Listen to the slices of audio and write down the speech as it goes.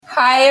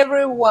Hi,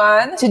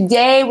 everyone.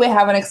 Today, we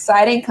have an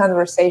exciting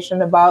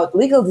conversation about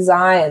legal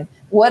design.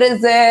 What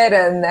is it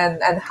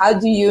and how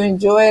do you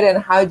enjoy it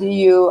and how do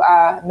you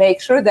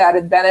make sure that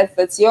it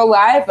benefits your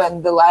life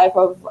and the life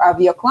of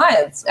your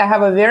clients? I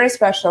have a very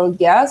special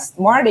guest,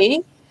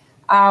 Marty.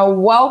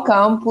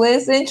 Welcome.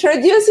 Please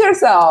introduce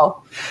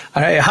yourself.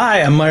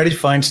 Hi, I'm Marty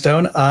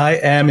Feinstone. I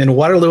am in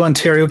Waterloo,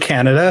 Ontario,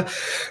 Canada,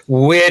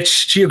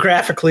 which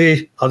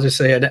geographically, I'll just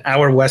say an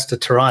hour west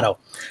of Toronto.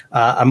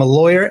 I'm a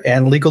lawyer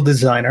and legal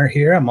designer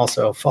here. I'm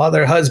also a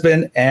father,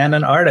 husband, and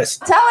an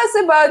artist. Tell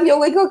us about your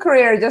legal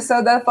career, just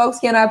so that folks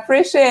can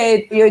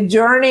appreciate your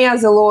journey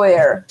as a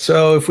lawyer.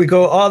 So if we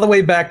go all the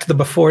way back to the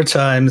before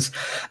times,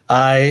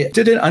 I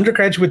did an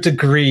undergraduate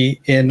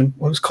degree in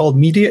what was called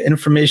Media,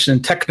 Information,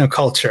 and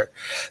Technoculture.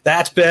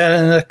 That's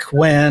back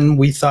when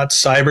we thought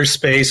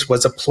cyberspace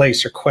was a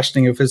place, or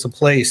questioning if it's a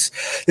place.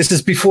 This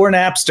is before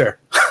Napster.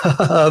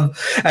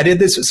 I did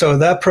this. So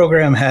that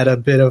program had a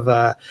bit of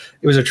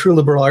it was a true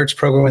liberal arts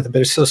program with a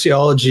bit of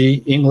sociology,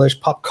 English,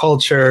 pop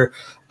culture,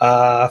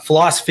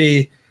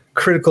 philosophy,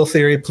 critical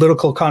theory,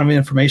 political economy,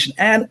 information,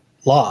 and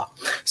law.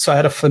 So I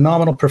had a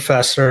phenomenal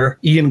professor,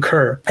 Ian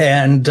Kerr,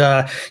 and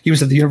he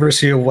was at the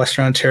University of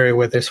Western Ontario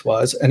where this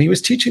was, and he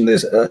was teaching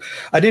this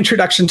an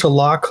introduction to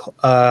law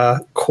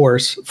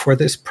course for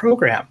this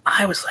program.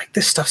 I was like,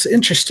 this stuff's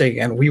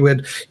interesting, and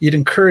he'd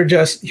encourage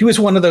us. He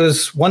was one of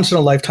those once in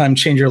a lifetime,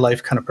 change your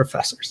life kind of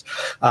professors.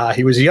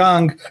 He was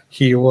young,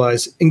 he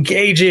was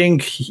engaging,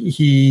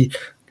 he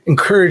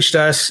encouraged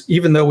us,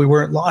 even though we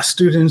weren't law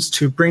students,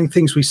 to bring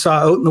things we saw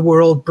out in the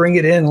world, bring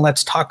it in, and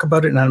let's talk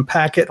about it and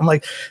unpack it. I'm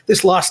like,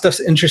 this law stuff's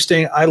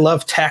interesting. I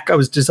love tech. I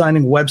was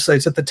designing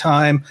websites at the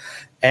time,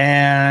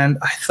 and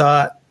I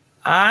thought,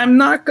 I'm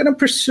not going to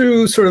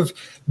pursue sort of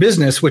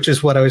business, which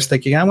is what I was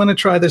thinking. I want to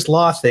try this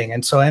law thing.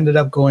 And so I ended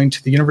up going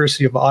to the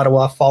University of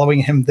Ottawa,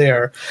 following him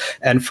there,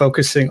 and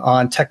focusing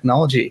on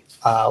technology.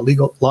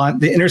 Legal law,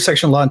 the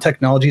intersection of law and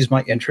technology is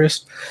my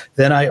interest.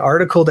 Then I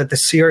articled at the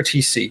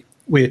CRTC,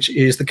 which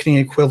is the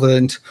Canadian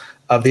equivalent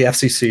of the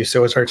FCC.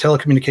 So it's our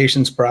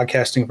telecommunications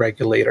broadcasting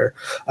regulator.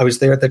 I was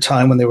there at the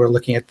time when they were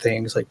looking at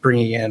things like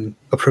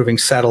approving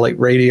satellite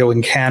radio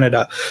in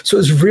Canada. So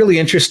it was really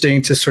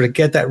interesting to sort of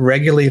get that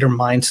regulator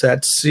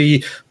mindset,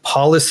 see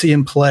policy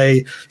in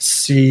play,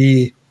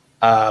 see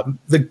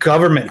the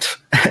government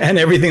and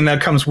everything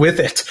that comes with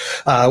it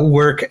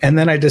work. And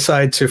then I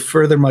decided to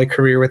further my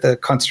career with a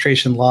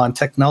concentration in law and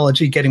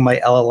technology, getting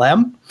my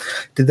LLM.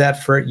 Did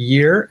that for a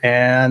year.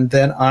 And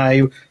then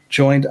I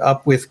joined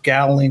up with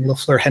Gowling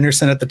LaFleur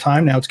Henderson at the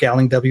time. Now it's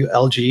Gowling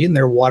WLG in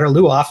their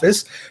Waterloo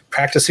office,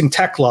 practicing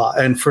tech law.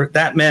 And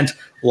that meant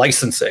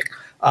licensing.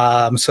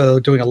 So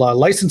doing a lot of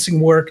licensing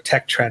work,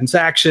 tech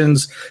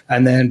transactions,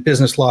 and then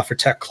business law for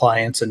tech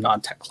clients and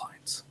non-tech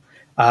clients.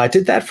 I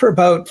did that for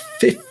about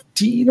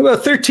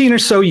 13 or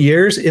so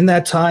years. In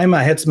that time,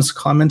 I had some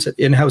comments at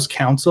in-house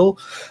counsel,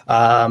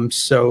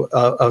 so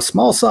a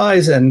small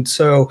size, and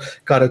so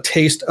got a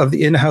taste of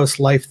the in-house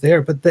life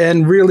there, but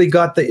then really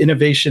got the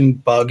innovation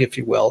bug, if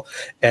you will.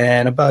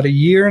 And about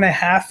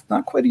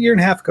not quite a year and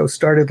a half ago,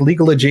 started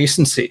Legal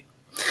Adjacency,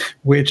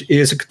 which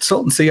is a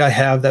consultancy I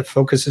have that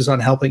focuses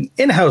on helping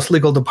in-house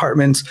legal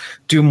departments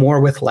do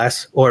more with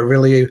less, or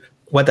really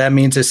what that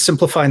means is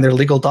simplifying their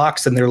legal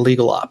docs and their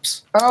legal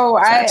ops. Oh,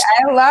 I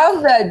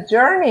love that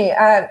journey.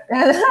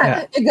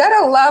 You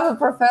gotta love a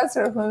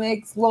professor who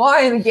makes law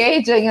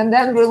engaging and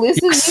then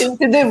releases you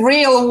into the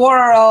real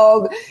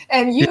world,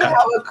 and you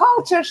have a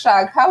culture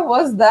shock. How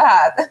was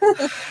that?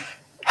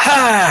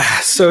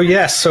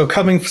 So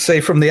coming,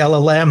 say, from the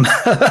LLM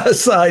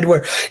side,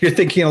 where you're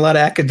thinking a lot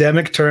of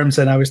academic terms,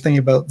 and I was thinking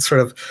about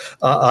sort of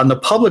on the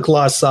public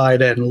law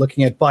side and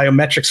looking at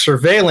biometric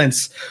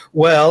surveillance.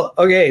 Well,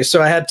 okay,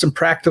 so I had some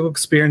practical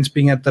experience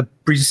being at the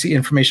BC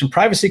Information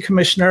Privacy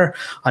Commissioner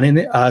on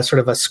sort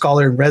of a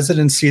scholar in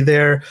residency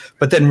there,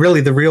 but then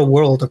really the real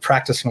world of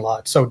practicing law,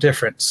 it's so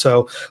different.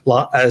 So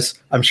law, as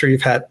I'm sure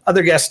you've had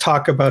other guests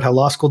talk about, how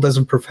law school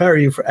doesn't prepare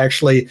you for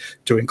actually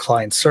doing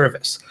client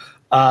service.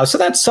 So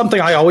that's something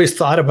I always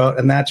thought about,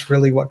 and that's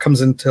really what comes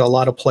into a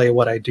lot of play.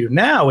 What I do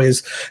now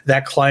is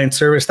that client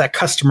service, that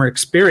customer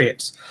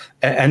experience.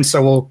 And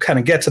so we'll kind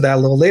of get to that a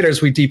little later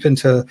as we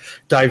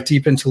dive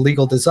deep into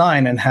legal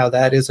design and how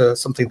that is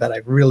something that I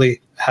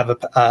really have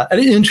an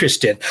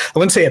interest in. I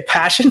wouldn't say a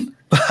passion,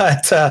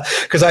 but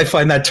because I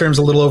find that term's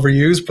a little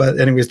overused. But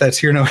anyways, that's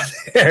here and over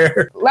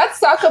there. Let's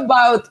talk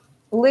about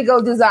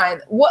legal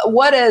design.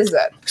 What is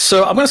it?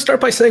 So I'm going to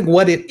start by saying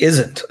what it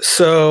isn't.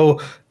 So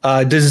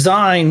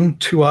design,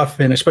 too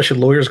often, especially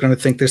lawyers, are going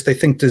to think this. They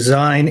think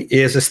design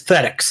is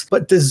aesthetics,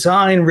 but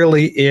design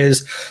really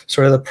is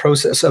sort of the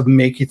process of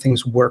making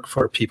things work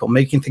for people,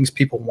 making things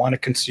people want to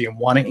consume,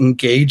 want to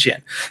engage in.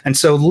 And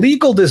so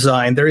legal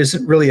design, there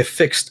isn't really a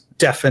fixed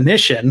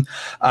definition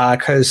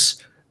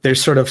because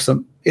there's sort of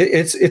some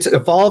It's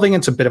evolving.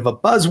 It's a bit of a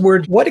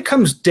buzzword. What it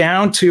comes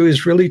down to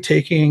is really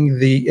taking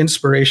the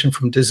inspiration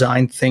from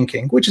design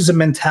thinking, which is a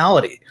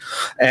mentality,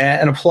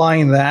 and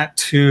applying that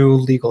to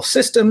legal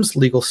systems,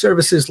 legal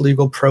services,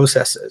 legal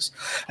processes.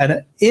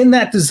 And in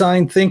that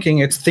design thinking,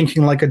 it's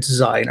thinking like a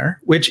designer,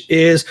 which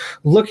is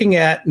looking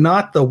at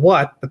not the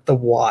what, but the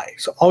why.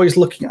 So always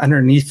looking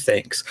underneath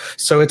things.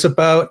 So it's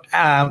about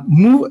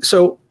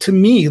So to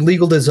me,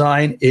 legal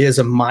design is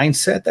a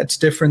mindset that's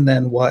different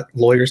than what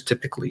lawyers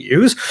typically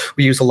use.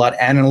 We use a lot of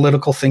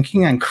analytical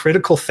thinking and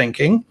critical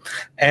thinking,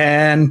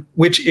 and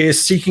which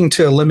is seeking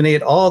to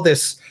eliminate all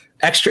this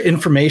extra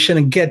information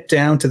and get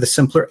down to the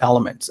simpler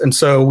elements. And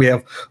so we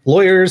have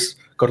lawyers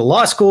go to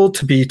law school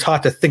to be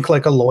taught to think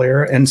like a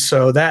lawyer. And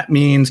so that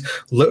means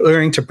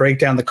learning to break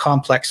down the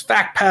complex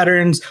fact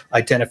patterns,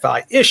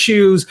 identify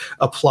issues,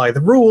 apply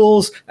the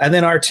rules, and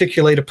then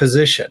articulate a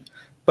position.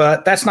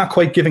 But that's not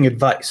quite giving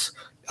advice.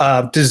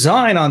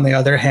 Design, on the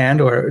other hand,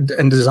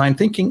 and design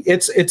thinking,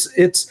 it's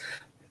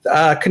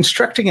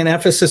constructing an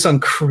emphasis on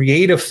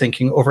creative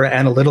thinking over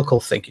analytical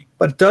thinking,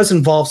 but it does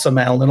involve some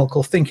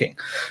analytical thinking.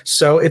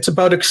 So it's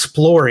about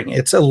exploring.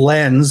 It's a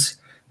lens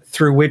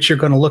through which you're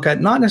going to look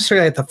at not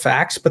necessarily at the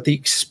facts, but the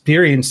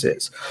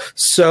experiences.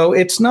 So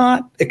it's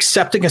not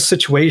accepting a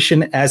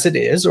situation as it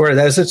is or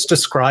as it's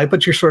described,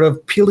 but you're sort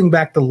of peeling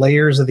back the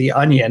layers of the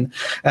onion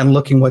and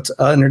looking what's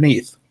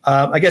underneath.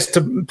 I guess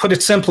to put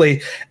it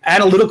simply,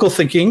 analytical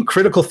thinking,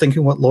 critical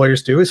thinking, what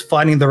lawyers do is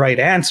finding the right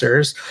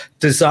answers.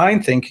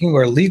 Design thinking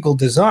or legal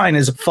design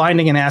is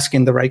finding and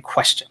asking the right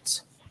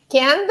questions.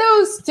 Can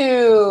those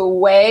two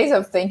ways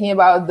of thinking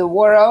about the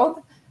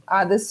world,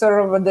 the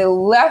sort of the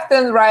left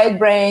and right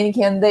brain,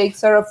 can they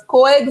sort of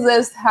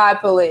coexist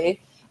happily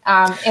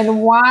in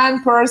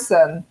one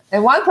person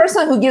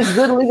who gives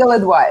good legal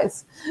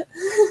advice?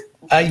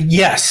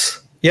 Yes.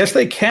 Yes,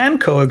 they can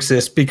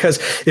coexist, because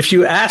if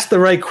you ask the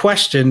right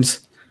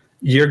questions,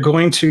 you're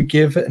going to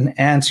give an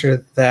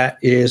answer that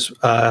is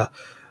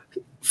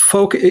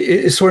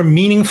sort of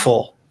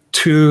meaningful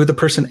to the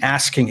person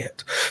asking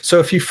it. So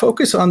if you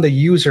focus on the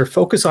user,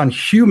 focus on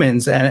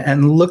humans,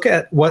 and look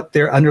at what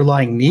their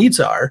underlying needs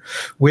are,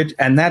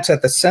 and that's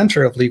at the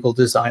center of legal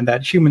design,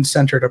 that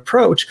human-centered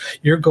approach,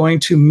 you're going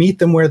to meet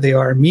them where they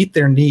are, meet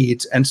their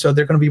needs, and so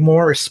they're going to be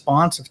more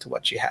responsive to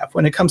what you have.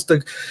 When it comes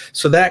to,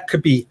 so that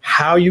could be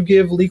how you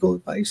give legal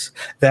advice,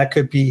 that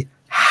could be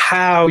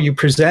how you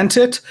present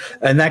it,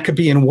 and that could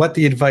be in what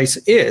the advice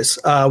is.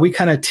 We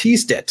kind of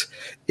teased it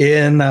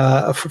in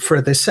for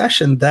this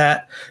session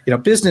that,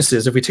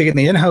 businesses, if we take it in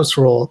the in-house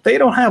role, they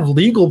don't have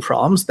legal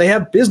problems, they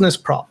have business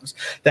problems.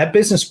 That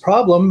business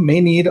problem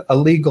may need a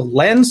legal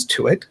lens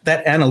to it,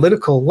 that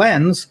analytical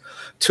lens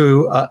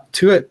to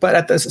it, but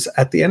at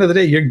the end of the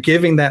day, you're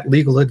giving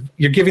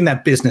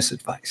that business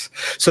advice.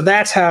 So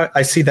that's how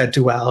I see that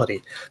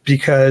duality,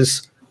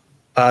 because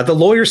the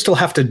lawyers still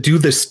have to do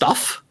this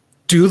stuff,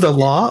 do the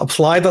law,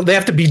 they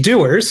have to be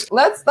doers.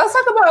 Let's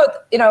talk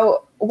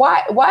about,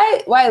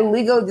 why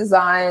legal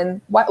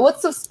design?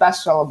 What's so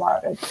special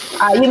about it?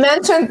 You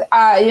mentioned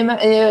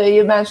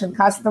you mentioned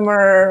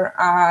customer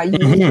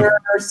user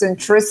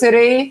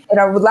centricity.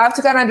 I would love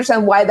to kind of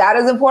understand why that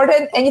is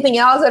important. Anything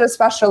else that is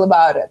special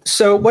about it?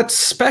 So what's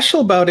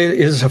special about it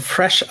is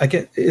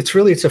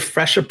it's a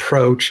fresh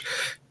approach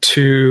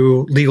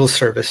to legal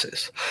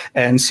services.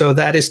 And so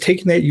that is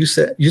taking that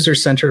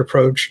user-centered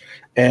approach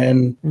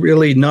and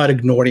really not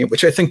ignoring it,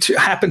 which I think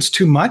happens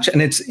too much.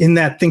 And it's in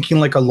that thinking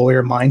like a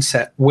lawyer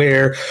mindset,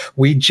 where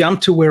we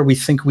jump to where we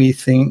think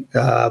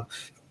the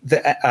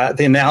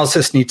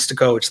analysis needs to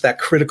go. It's that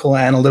critical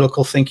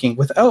analytical thinking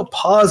without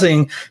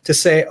pausing to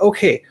say,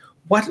 okay,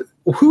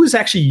 who is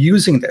actually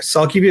using this?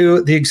 So I'll give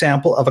you the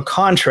example of a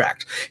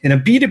contract. In a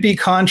B2B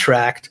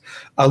contract,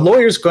 a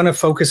lawyer is going to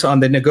focus on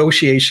the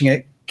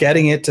negotiation,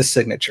 getting it to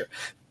signature.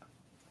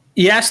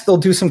 Yes, they'll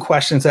do some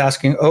questions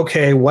asking,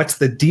 okay, what's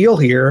the deal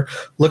here?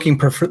 Looking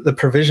for the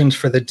provisions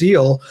for the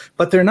deal,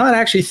 but they're not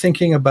actually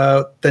thinking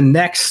about the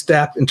next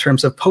step in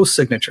terms of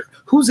post-signature.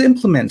 Who's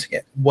implementing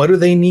it? What do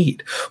they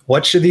need?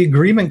 What should the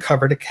agreement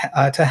cover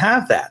to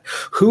have that?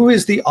 Who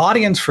is the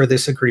audience for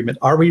this agreement?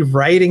 Are we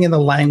writing in the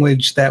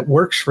language that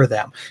works for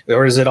them?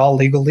 Or is it all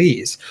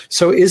legalese?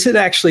 So is it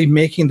actually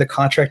making the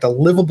contract a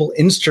livable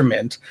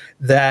instrument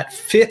that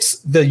fits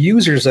the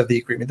users of the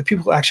agreement, the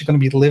people who are actually going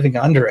to be living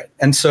under it?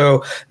 And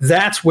so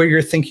that's where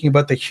you're thinking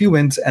about the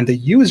humans and the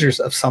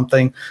users of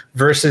something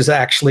versus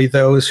actually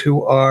those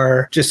who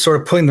are just sort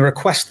of putting the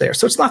request there.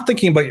 So it's not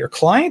thinking about your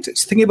client,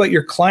 it's thinking about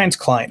your client's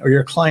client or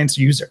your client's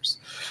users.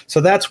 So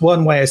that's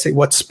one way I say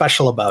what's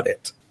special about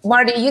it.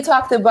 Marty, you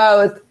talked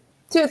about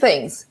two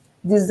things,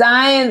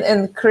 design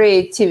and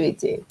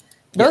creativity.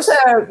 Those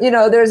are,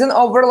 there's an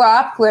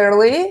overlap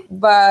clearly,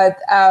 but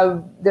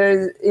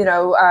they're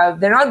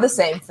not the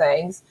same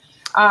things.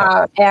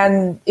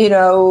 And,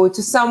 to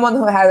someone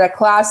who has a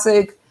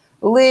classic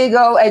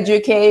legal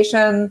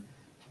education,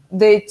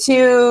 the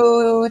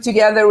two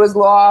together with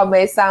law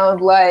may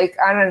sound like,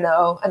 I don't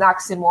know, an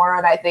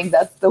oxymoron. I think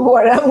that's the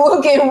word I'm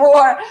looking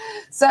for.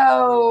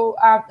 So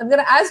I'm going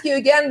to ask you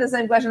again the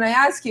same question I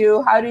asked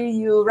you. How do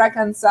you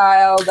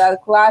reconcile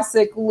that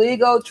classic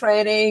legal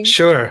training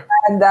Sure.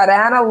 and that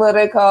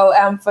analytical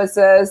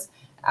emphasis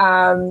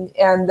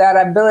and that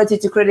ability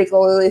to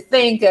critically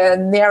think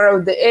and narrow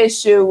the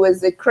issue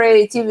with the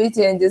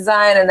creativity and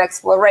design and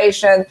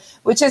exploration,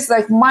 which is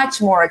like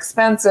much more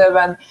expensive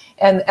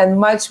and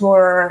much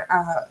more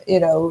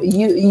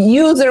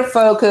user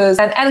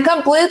focused and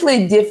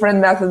completely different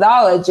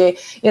methodology?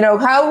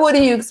 How would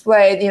you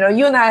explain,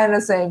 you and I are on the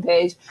same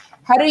page,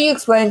 how do you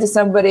explain to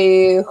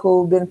somebody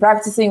who's been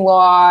practicing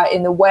law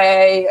in the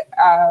way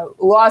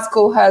law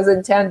school has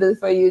intended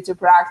for you to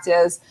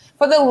practice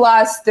for the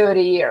last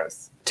 30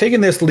 years?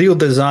 Taking this legal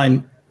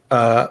design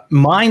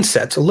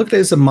mindset, so look at it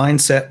as a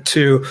mindset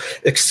to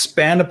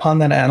expand upon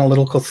that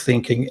analytical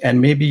thinking and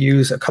maybe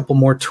use a couple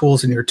more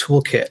tools in your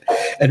toolkit.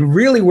 And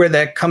really where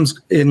that comes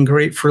in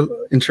great for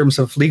in terms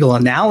of legal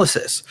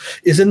analysis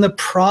is in the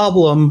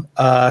problem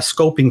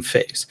scoping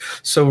phase.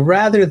 So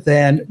rather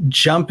than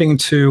jumping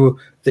to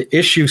the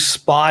issue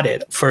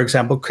spotted, for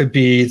example, could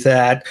be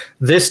that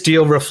this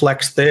deal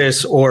reflects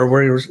this, or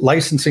we're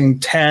licensing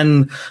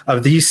 10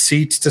 of these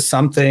seats to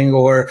something,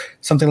 or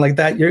something like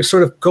that. You're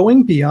sort of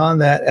going beyond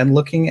that and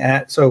looking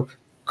at, so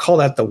call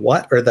that the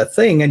what or the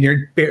thing, and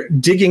you're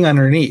digging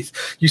underneath.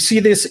 You see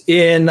this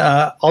in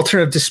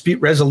alternative dispute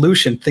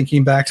resolution,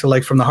 thinking back to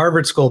like from the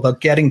Harvard School about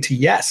getting to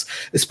yes,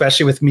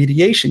 especially with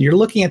mediation. You're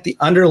looking at the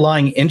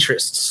underlying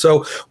interests.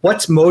 So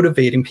what's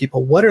motivating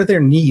people? What are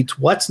their needs?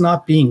 What's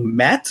not being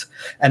met?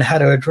 And how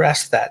to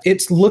address that.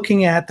 It's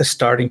looking at the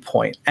starting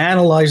point,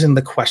 analyzing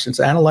the questions,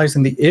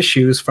 analyzing the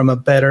issues from a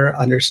better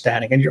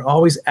understanding. And you're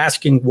always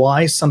asking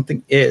why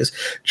something is,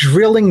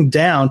 drilling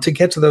down to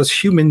get to those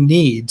human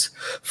needs.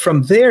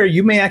 From there,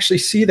 you may actually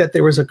see that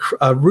there was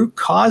a root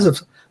cause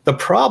of the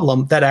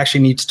problem that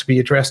actually needs to be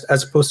addressed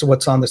as opposed to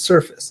what's on the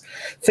surface.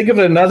 Think of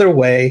it another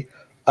way.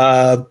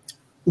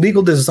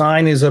 Legal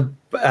design is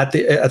at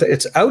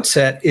its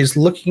outset is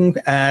looking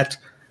at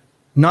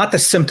not the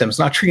symptoms,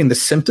 not treating the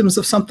symptoms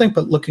of something,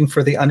 but looking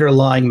for the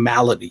underlying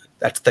malady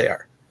that's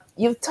there.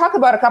 You've talked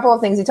about a couple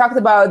of things. You talked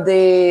about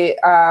the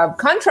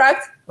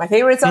contract, my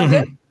favorite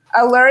subject. Mm-hmm.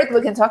 Alert,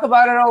 we can talk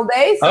about it all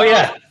day. So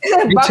yeah,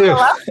 me too.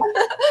 Up.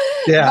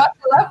 Yeah.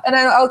 Buckle up. And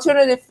then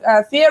alternative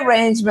fee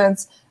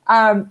arrangements.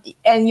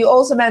 And you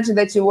also mentioned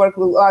that you work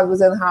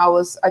with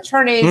in-house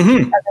attorneys,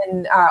 mm-hmm.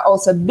 and then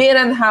also been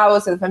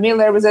in-house and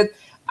familiar with it.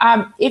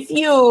 If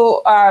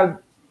you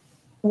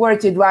were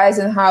to advise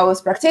in-house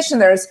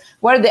practitioners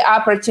where the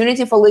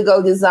opportunity for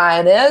legal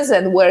design is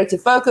and where to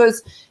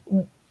focus,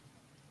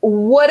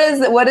 what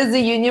is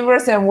the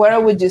universe and where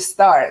would you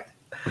start?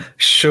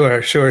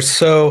 Sure.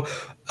 So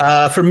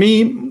for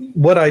me,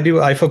 what I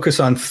do, I focus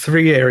on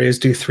three areas,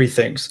 do three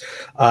things.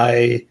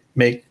 I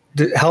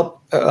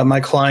help my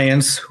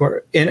clients who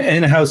are in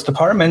in-house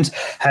departments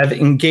have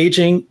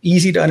engaging,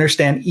 easy to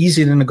understand,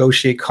 easy to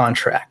negotiate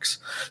contracts.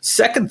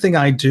 Second thing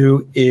I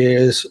do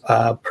is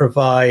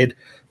provide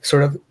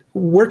sort of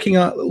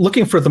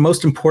looking for the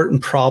most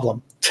important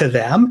problem to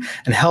them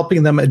and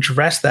helping them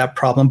address that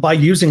problem by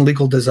using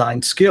legal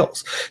design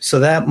skills. So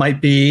that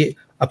might be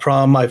a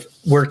problem I've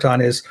worked on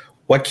is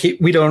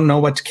we don't know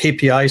what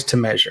KPIs to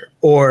measure,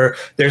 or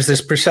there's this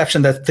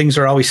perception that things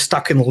are always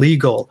stuck in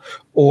legal,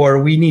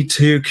 or we need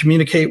to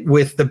communicate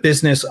with the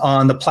business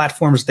on the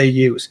platforms they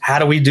use. How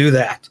do we do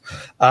that?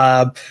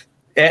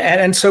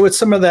 And so it's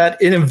some of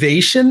that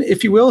innovation,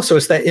 if you will. So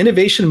it's that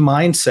innovation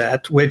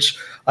mindset, which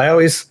I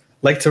always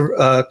like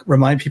to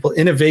remind people,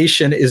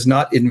 innovation is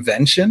not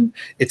invention,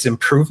 it's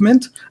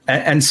improvement.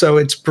 And so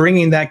it's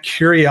bringing that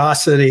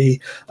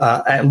curiosity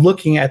and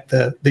looking at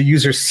the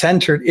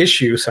user-centered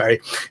issue,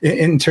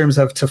 in terms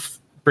of to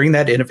bring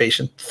that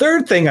innovation.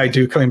 Third thing I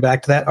do, coming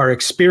back to that, are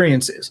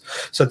experiences.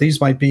 So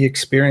these might be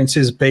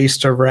experiences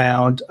based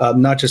around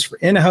not just for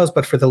in-house,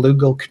 but for the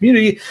legal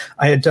community.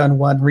 I had done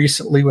one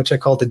recently, which I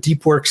called the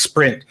Deep Work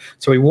Sprint.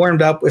 So we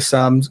warmed up with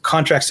some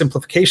contract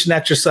simplification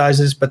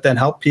exercises, but then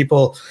help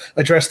people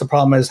address the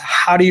problem as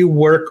how do you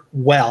work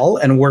well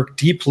and work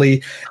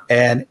deeply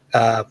and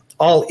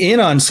all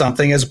in on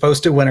something, as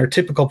opposed to when our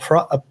typical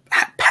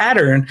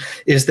pattern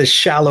is this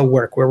shallow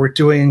work where we're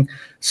doing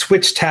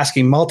switch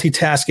tasking,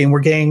 multitasking.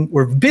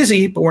 We're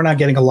busy, but we're not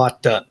getting a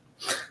lot done.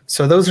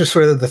 So those are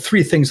sort of the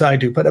three things I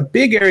do. But a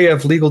big area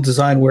of legal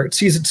design where it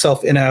sees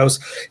itself in-house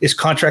is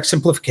contract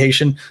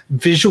simplification,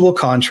 visual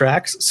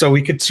contracts. So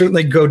we could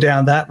certainly go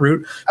down that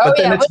route. But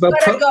then it's about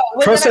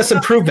process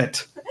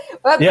improvement.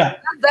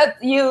 That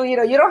you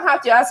don't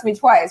have to ask me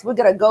twice. We're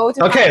gonna go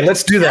to. Okay,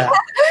 let's do that.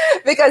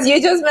 Because you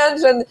just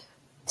mentioned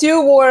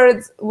two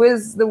words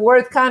with the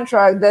word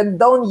contract that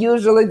don't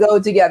usually go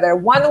together.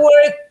 One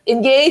word,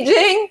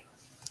 engaging.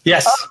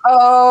 Yes.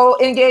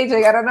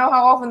 Engaging. I don't know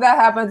how often that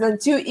happens. And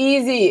too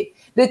easy.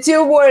 The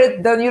two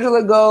words don't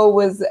usually go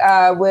with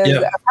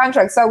a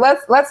contract. So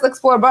let's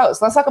explore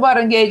both. Let's talk about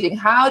engaging.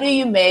 How do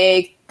you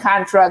make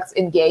contracts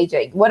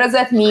engaging? What does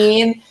that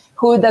mean?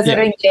 Who does it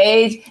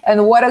engage?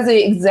 And what are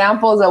the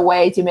examples of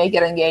way to make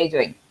it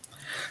engaging?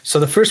 So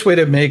the first way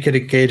to make it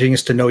engaging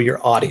is to know your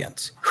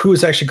audience, who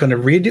is actually going to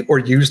read it or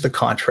use the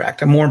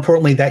contract, and more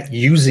importantly, that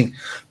using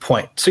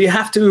point. So you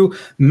have to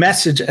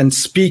message and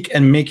speak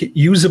and make it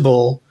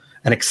usable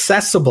and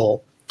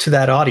accessible to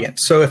that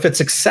audience. So if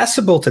it's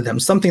accessible to them,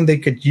 something they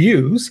could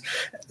use,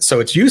 so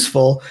it's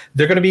useful,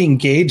 they're going to be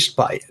engaged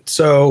by it.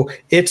 So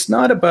it's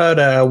not about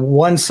a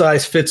one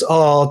size fits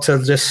all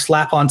to just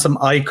slap on some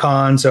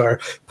icons or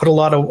put a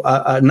lot of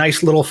a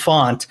nice little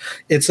font.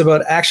 It's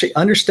about actually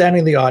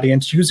understanding the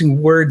audience,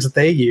 using words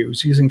they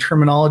use, using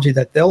terminology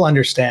that they'll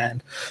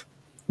understand,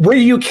 where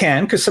you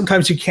can, because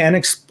sometimes you can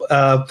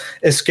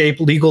escape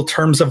legal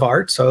terms of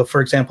art. So for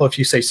example, if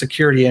you say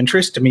security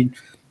interest, I mean,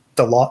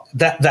 the law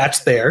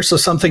that's there. So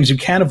some things you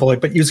can avoid,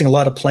 but using a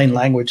lot of plain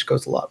language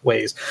goes a lot of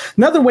ways.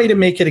 Another way to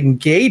make it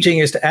engaging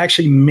is to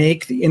actually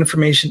make the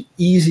information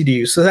easy to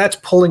use. So that's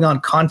pulling on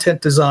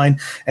content design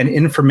and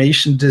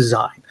information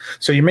design.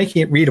 So you're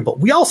making it readable.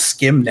 We all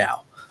skim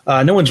now.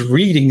 No one's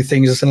reading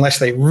things unless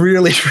they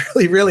really,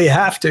 really, really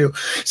have to.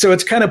 So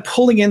it's kind of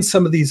pulling in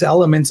some of these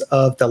elements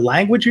of the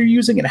language you're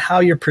using and how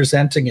you're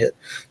presenting it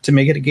to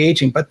make it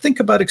engaging. But think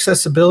about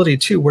accessibility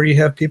too, where you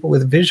have people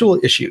with visual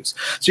issues.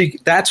 So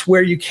that's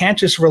where you can't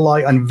just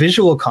rely on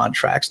visual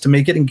contracts to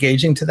make it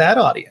engaging to that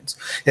audience.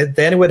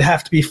 Then it would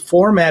have to be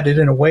formatted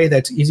in a way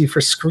that's easy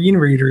for screen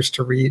readers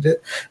to read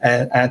it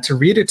and to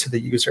read it to the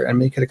user and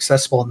make it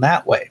accessible in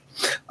that way.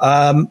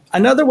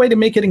 Another way to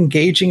make it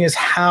engaging is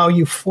how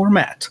you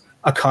format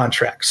a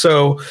contract.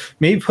 So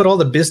maybe put all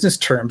the business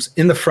terms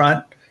in the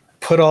front,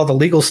 put all the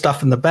legal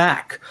stuff in the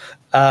back.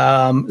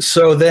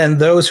 So then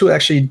those who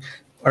actually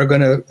are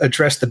going to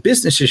address the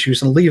business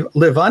issues and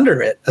live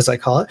under it, as I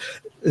call it,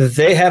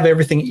 they have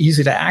everything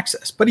easy to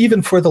access. But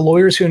even for the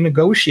lawyers who are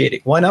negotiating,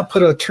 why not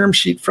put a term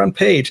sheet front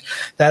page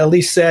that at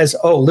least says,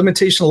 oh,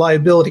 limitation of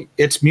liability,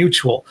 it's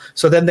mutual.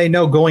 So then they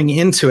know going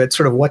into it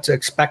sort of what to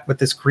expect with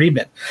this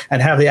agreement,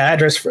 and have the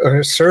address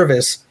for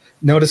service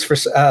notice for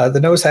the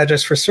notice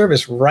address for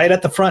service right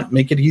at the front,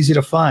 make it easy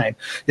to find.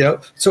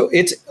 So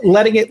it's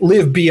letting it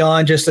live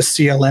beyond just a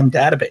CLM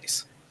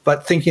database,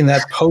 but thinking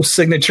that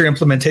post-signature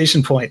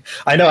implementation point.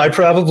 I know I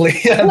probably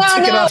am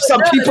ticking off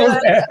some people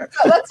there.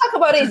 So let's talk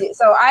about easy.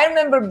 So I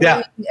remember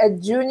being a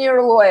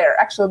junior lawyer,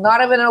 actually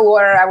not even a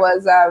lawyer. I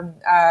was I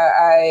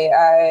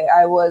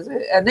was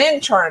an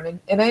intern,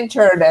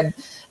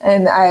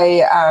 and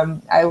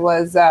I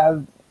was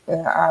a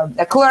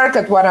clerk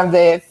at one of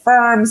the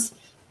firms.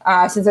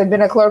 Since I've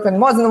been a clerk in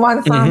more than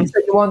one firm, so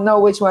you won't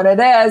know which one it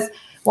is.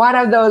 One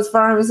of those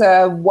firms,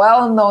 a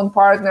well-known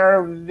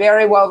partner,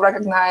 very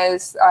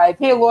well-recognized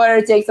IP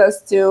lawyer, takes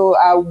us to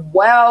a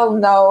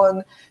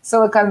well-known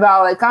Silicon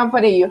Valley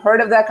company. You heard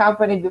of that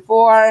company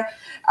before.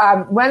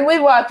 When we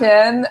walk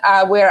in,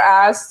 we're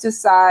asked to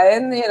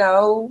sign,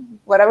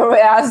 whatever we're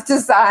asked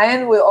to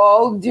sign, we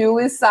all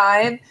duly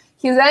sign.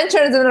 He then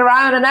turns it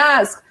around and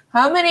asks,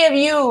 how many of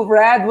you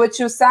read what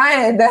you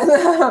signed?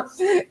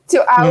 And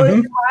to our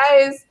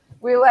surprise,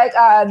 we're like,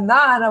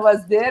 none of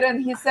us did.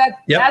 And he said,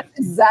 that's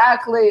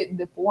exactly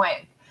the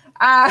point.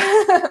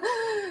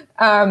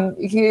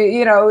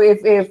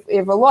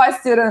 If a law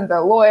student,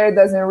 a lawyer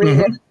doesn't read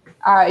it,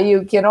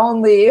 you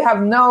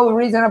have no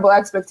reasonable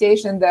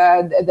expectation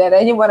that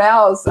anyone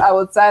else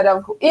outside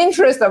of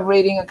interest of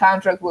reading a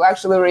contract will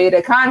actually read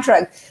a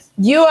contract.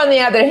 You, on the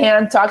other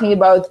hand, talking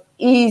about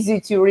easy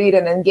to read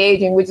and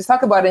engaging. We just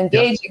talk about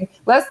engaging.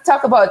 Let's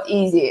talk about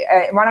easy.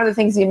 One of the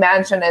things you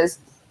mentioned is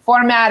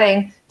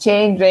formatting,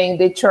 changing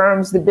the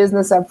terms, the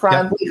business up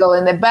front, legal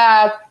in the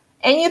back,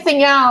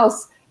 anything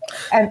else.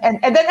 And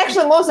then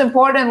actually, most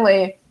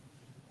importantly,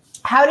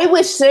 how do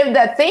we shift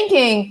that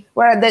thinking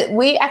where that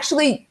we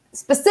actually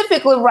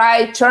specifically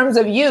write terms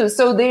of use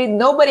so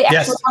nobody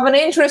actually have an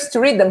interest to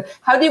read them?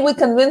 How do we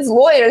convince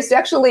lawyers to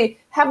actually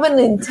have an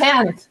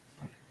intent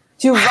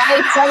to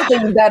write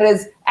something that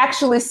is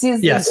actually sees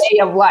the day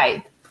of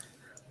light?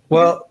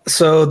 Well,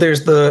 so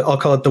there's I'll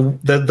call it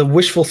the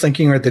wishful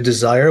thinking or the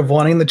desire of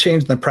wanting the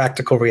change and the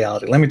practical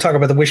reality. Let me talk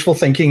about the wishful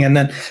thinking, and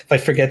then if I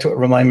forget to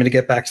remind me to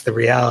get back to the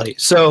reality.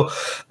 So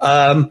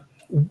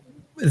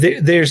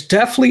there's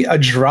definitely a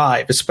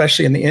drive,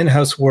 especially in the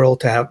in-house world,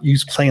 to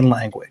use plain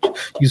language,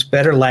 use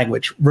better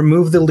language,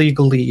 remove the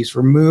legalese,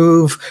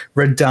 remove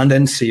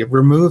redundancy,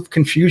 remove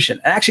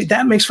confusion. Actually,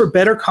 that makes for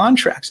better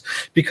contracts,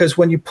 because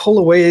when you pull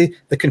away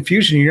the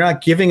confusion, you're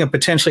not giving a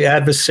potentially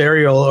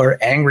adversarial or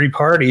angry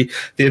party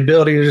the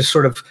ability to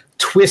sort of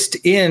twist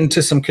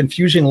into some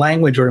confusing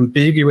language or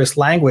ambiguous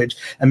language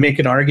and make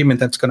an argument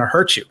that's going to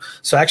hurt you.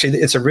 So actually,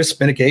 it's a risk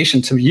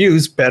mitigation to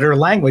use better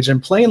language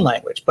and plain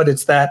language, but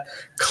it's that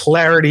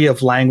clarity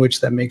of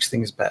language that makes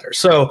things better.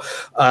 So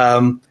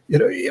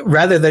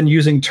rather than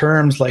using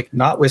terms like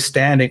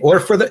notwithstanding, or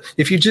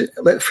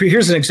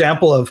here's an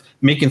example of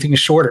making things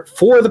shorter.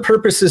 For the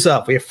purposes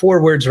of, we have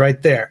 4 words right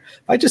there.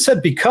 If I just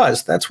said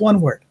because, that's 1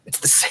 word. It's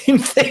the same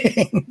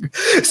thing.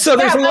 So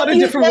there's a lot of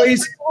different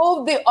ways.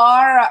 Remove the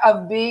aura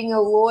of being a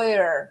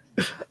lawyer.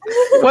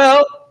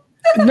 Well,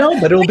 No,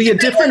 but it'll be a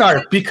different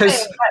art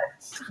because.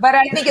 But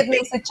I think it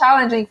makes it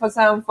challenging for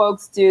some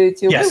folks to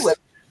live with.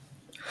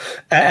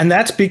 And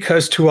that's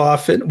because too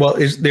often,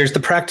 there's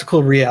the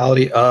practical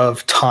reality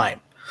of time.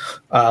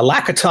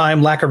 Lack of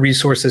time, lack of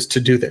resources to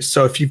do this.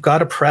 So if you've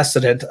got a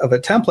precedent of a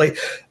template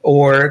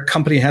or a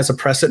company has a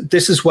precedent,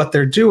 this is what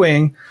they're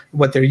doing,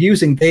 what they're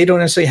using. They don't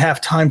necessarily have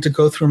time to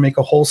go through and make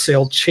a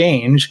wholesale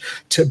change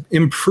to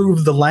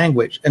improve the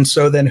language. And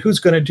so then who's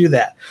going to do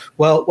that?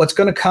 Well, what's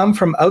going to come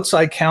from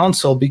outside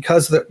counsel,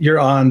 because you're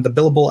on the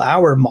billable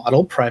hour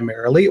model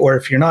primarily, or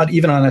if you're not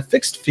even on a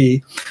fixed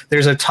fee,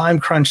 there's a time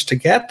crunch to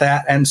get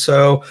that. And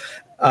so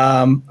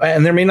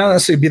and there may not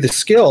necessarily be the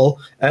skill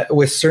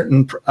with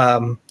certain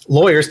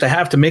lawyers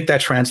to make that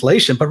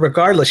translation, but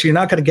regardless, you're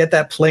not going to get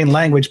that plain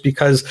language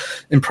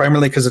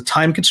primarily because of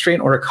time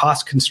constraint or a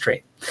cost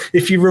constraint.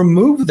 If you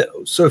remove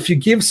those, so if you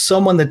give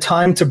someone the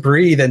time to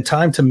breathe and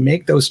time to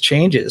make those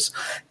changes,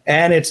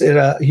 and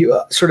you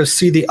sort of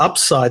see the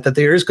upside that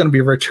there is going to be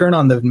a return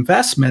on the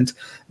investment,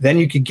 then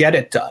you could get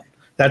it done.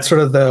 That's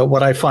sort of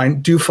what I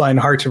find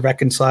hard to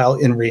reconcile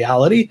in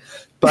reality.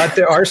 But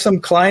there are some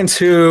clients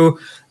who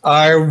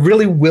are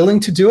really willing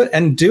to do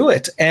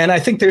it. And I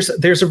think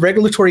there's a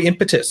regulatory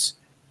impetus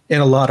in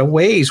a lot of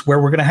ways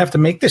where we're going to have to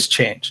make this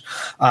change.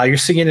 You're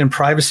seeing it in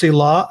privacy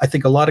law. I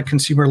think a lot of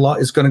consumer law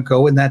is going to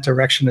go in that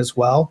direction as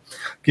well.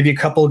 I'll give you a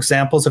couple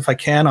examples, if I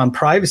can, on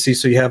privacy.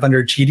 So you have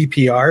under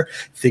GDPR,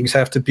 things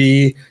have to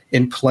be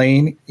in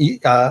plain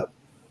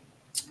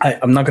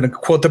I'm not going to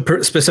quote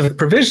the specific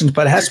provisions,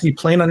 but it has to be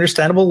plain,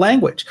 understandable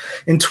language.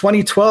 In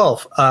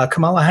 2012,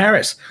 Kamala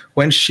Harris,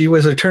 when she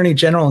was Attorney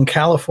General in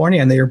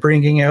California, and they were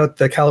bringing out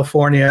the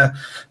California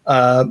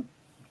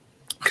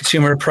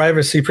Consumer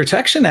Privacy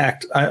Protection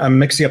Act. I'm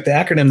mixing up the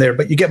acronym there,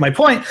 but you get my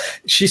point.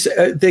 She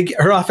said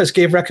her office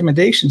gave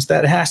recommendations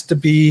that it has to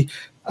be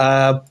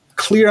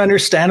clear,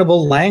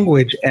 understandable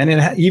language, and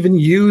it even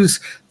use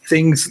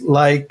things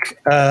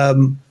like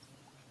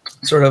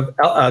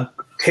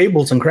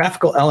tables and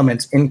graphical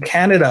elements. In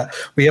Canada,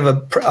 we have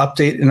an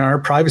update in our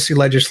privacy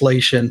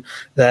legislation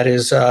that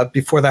is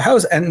before the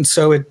House. And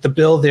so the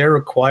bill there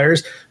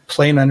requires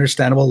plain,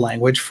 understandable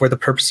language for the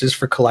purposes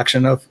for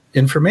collection of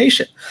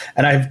information.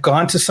 And I've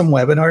gone to some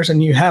webinars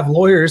and you have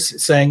lawyers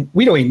saying,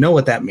 we don't even know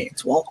what that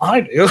means. Well,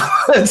 I do.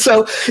 And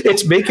so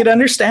it's make it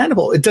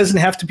understandable. It doesn't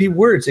have to be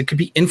words. It could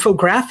be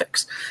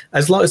infographics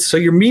so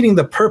you're meeting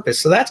the purpose.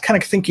 So that's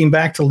kind of thinking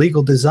back to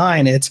legal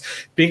design. It's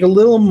being a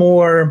little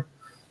more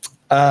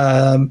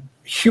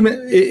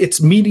human.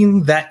 It's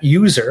meeting that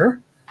user.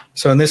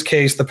 So in this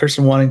case, the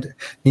person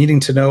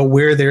needing to know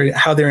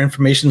how their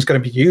information is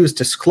going to be used,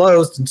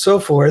 disclosed, and so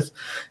forth.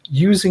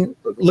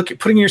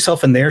 Putting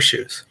yourself in their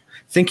shoes,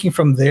 thinking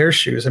from their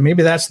shoes, and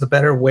maybe that's the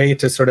better way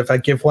to sort of. I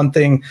give one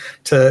thing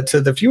to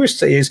the viewers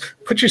today is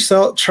put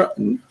yourself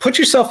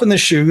in the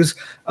shoes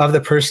of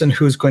the person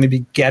who's going to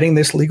be getting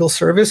this legal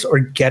service or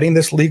getting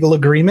this legal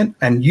agreement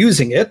and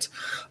using it.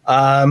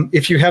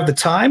 If you have the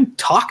time,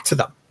 talk to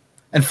them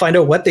and find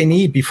out what they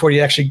need before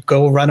you actually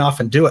go run off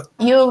and do it.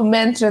 You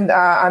mentioned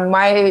on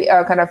my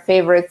kind of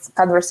favorite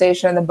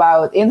conversation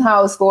about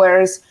in-house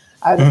lawyers,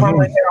 the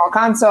former general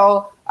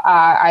counsel.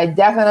 I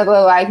definitely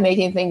like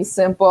making things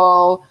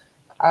simple,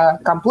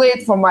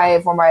 complete for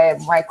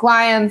my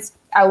clients.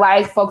 I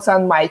like folks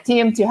on my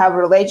team to have a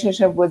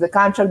relationship with a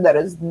contract that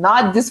is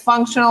not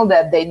dysfunctional,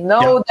 that they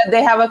know that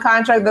they have a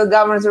contract that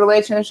governs the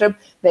relationship.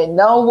 They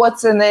know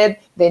what's in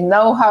it. They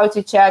know how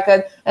to check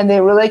it, and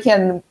they really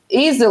can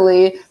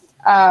easily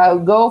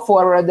go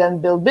forward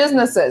and build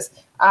businesses.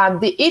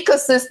 The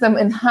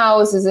ecosystem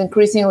in-house is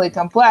increasingly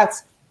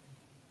complex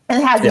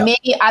and has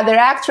many other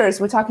actors.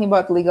 We're talking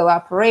about legal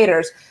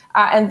operators.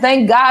 And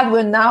thank God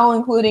we're now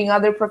including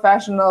other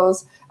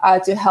professionals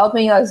to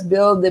helping us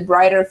build the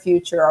brighter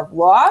future of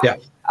law.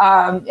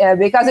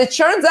 Because it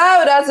turns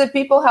out as if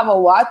people have a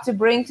lot to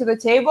bring to the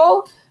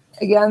table.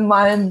 Again,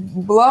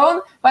 mind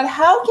blown. But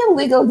how can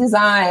legal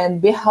design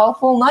be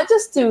helpful, not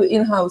just to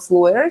in-house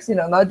lawyers,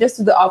 not just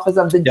to the office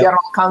of the general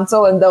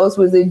counsel and those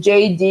with the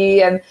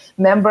JD and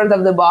members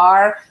of the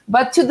bar,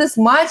 but to this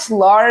much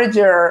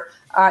larger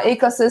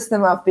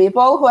ecosystem of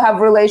people who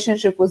have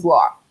relationship with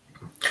law?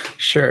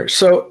 Sure.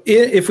 So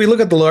if we look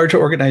at the larger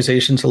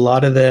organizations, a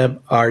lot of them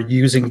are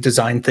using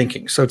design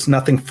thinking. So it's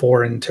nothing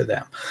foreign to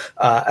them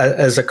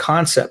as a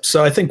concept.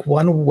 So I think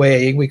one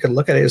way we could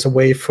look at it is a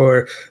way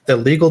for the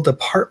legal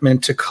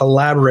department to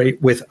collaborate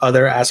with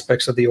other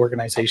aspects of the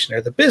organization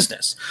or the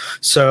business.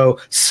 So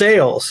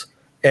sales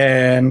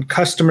and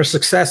customer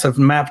success have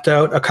mapped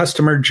out a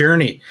customer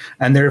journey,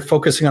 and they're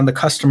focusing on the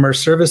customer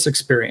service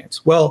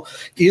experience. Well,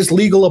 is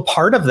legal a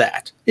part of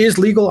that? Is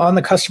legal on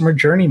the customer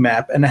journey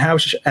map? And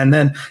and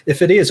then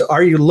if it is,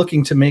 are you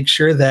looking to make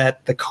sure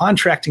that the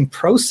contracting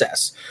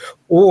process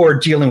or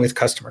dealing with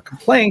customer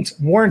complaints,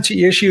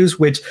 warranty issues,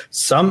 which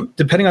some,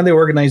 depending on the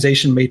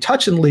organization, may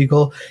touch in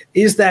legal,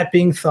 is that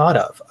being thought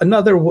of?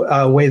 Another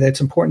way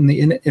that's important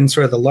in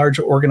sort of the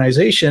larger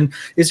organization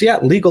is,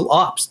 legal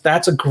ops.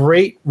 That's a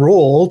great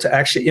role to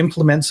actually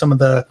implement some of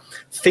the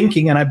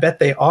thinking, and I bet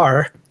they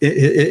are,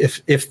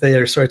 if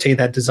they're sort of taking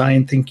that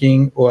design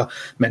thinking or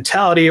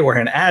mentality or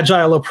an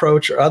agile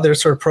approach or other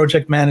sort of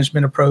project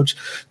management approach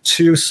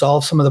to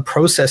solve some of the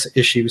process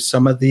issues,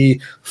 some of the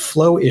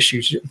flow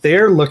issues.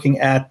 They're looking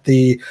at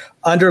the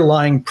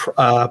underlying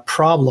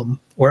problem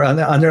or an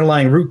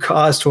underlying root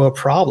cause to a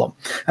problem.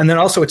 And then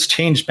also it's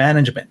change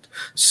management.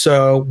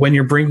 So when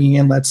you're bringing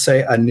in, let's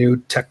say, a new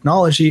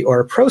technology or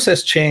a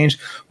process change,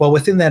 well,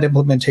 within that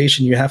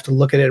implementation, you have to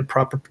look at it at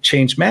proper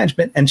change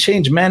management. And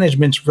change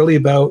management is really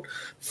about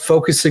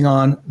focusing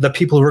on the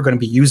people who are going to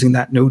be using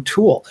that new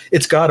tool.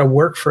 It's got to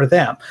work for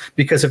them,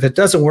 because if it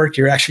doesn't work,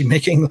 you're actually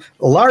making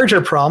larger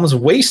problems,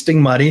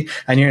 wasting money,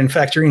 and you're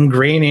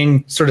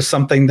ingraining sort of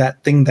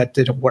that thing that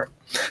didn't work.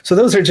 So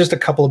those are just a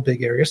couple of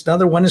big areas.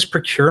 Another one is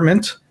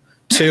procurement.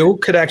 Too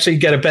could actually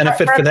get a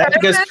benefit for that,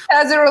 because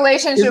has a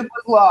relationship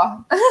with law.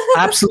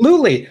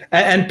 Absolutely.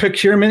 And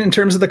procurement in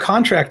terms of the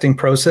contracting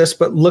process,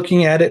 but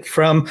looking at it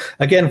from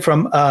a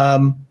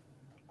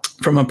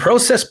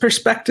process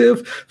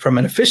perspective, from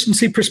an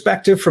efficiency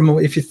perspective,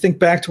 if you think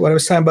back to what I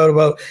was talking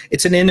about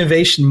it's an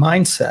innovation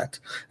mindset.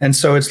 And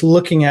so it's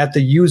looking at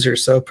the user.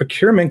 So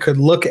procurement could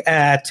look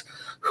at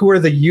who are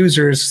the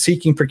users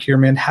seeking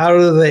procurement? How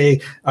do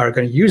they are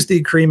going to use the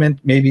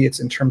agreement? Maybe it's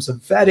in terms of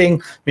vetting.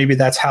 Maybe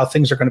that's how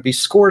things are going to be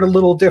scored a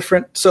little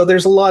different. So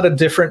there's a lot of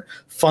different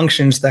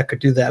functions that could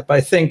do that. But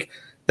I think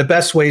the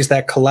best way is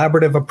that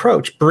collaborative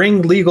approach.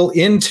 Bring legal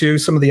into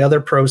some of the other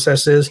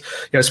processes,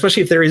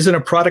 especially if there isn't a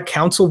product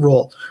counsel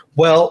role.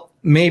 Well,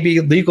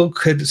 maybe legal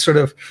could sort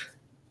of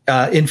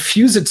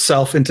infuse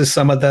itself into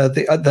some of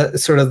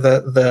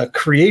the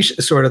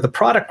creation, sort of the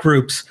product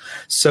groups,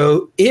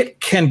 so it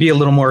can be a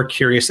little more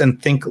curious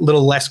and think a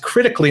little less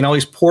critically and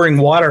always pouring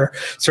water,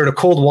 sort of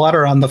cold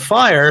water on the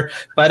fire,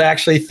 but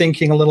actually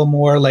thinking a little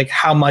more like,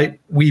 how might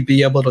we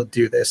be able to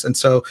do this? And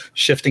so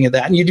shifting at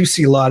that. And you do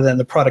see a lot of that in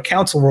the product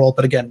counsel role,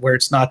 but again, where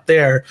it's not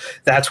there,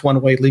 that's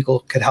one way legal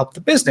could help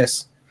the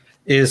business,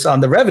 is on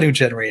the revenue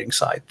generating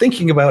side,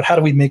 thinking about how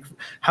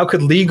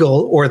could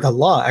legal or the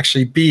law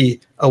actually be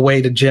a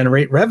way to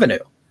generate revenue?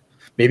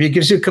 Maybe it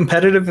gives you a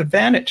competitive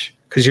advantage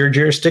because your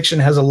jurisdiction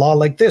has a law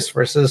like this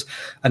versus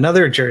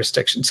another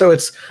jurisdiction. So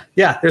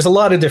there's a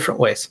lot of different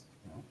ways.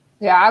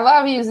 Yeah, I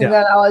love using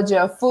the analogy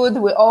of food.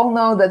 We all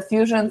know that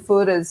fusion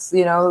food is,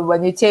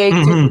 when you take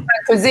two different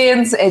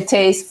cuisines, it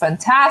tastes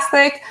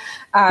fantastic.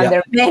 There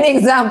are many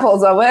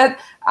examples of it.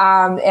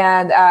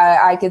 And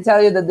I can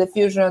tell you that the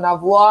fusion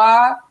of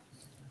law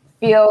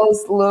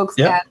feels, looks,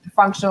 and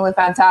functionally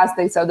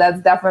fantastic. So that's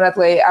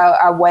definitely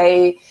a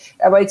way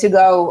to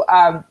go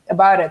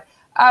about it.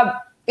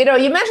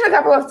 You mentioned a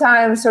couple of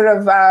times sort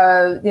of,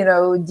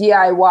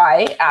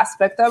 DIY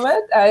aspect of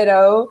it.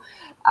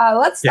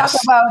 Let's talk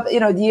about,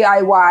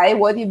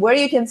 DIY, where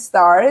you can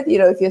start,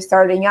 if you're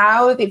starting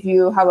out, if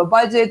you have a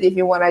budget, if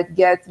you want to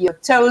get your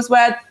toes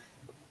wet,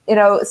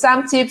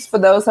 some tips for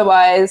those of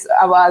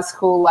us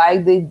who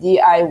like the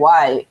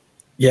DIY.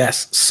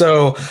 Yes.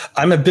 So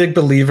I'm a big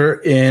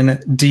believer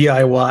in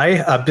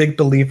DIY, a big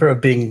believer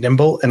of being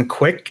nimble and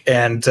quick.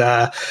 And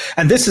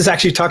this is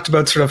actually talked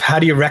about sort of how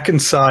do you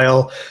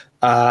reconcile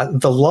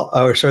the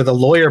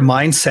lawyer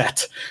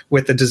mindset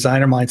with the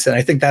designer mindset.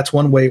 I think that's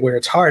one way where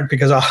it's hard,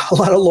 because a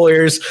lot of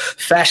lawyers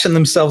fashion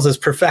themselves as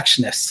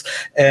perfectionists,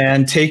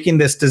 and taking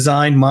this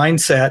design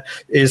mindset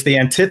is the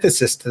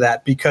antithesis to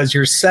that, because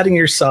you're setting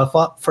yourself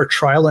up for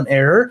trial and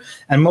error,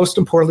 and most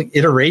importantly,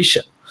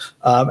 iteration.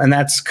 And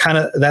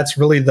that's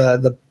really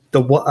the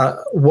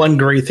one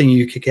great thing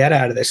you could get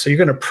out of this. So you're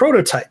going to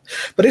prototype,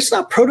 but it's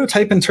not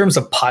prototype in terms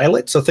of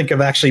pilot. So think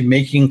of actually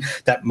making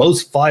that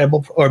most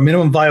viable or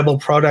minimum viable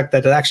product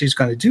that it actually is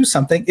going to do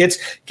something. It's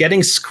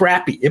getting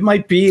scrappy. It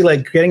might be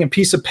like getting a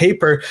piece of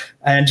paper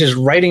and just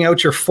writing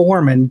out your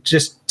form and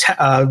just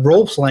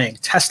role playing,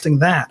 testing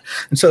that.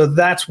 And so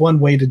that's one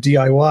way to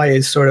DIY,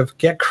 is sort of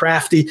get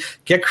crafty,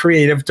 get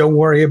creative. Don't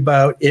worry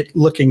about it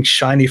looking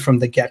shiny from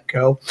the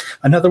get-go.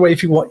 Another way,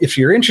 if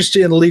you're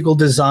interested in legal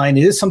design,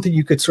 it is something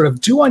you could sort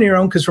of do on your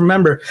own, because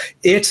remember,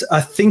 it's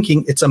a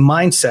thinking, it's a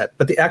mindset,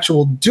 but the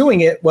actual doing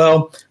it,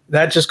 well,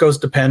 that just goes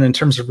depend in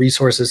terms of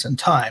resources and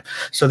time.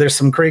 So there's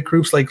some great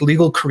groups like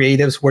Legal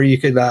Creatives where you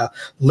could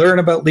learn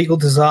about legal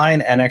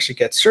design and actually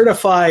get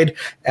certified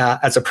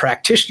as a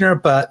practitioner,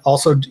 but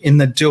also in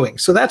the doing.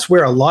 So that's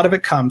where a lot of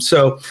it comes.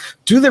 So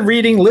do the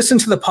reading, listen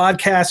to the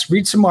podcast,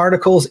 read some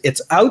articles.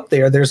 It's out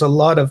there. There's a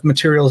lot of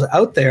materials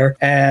out there.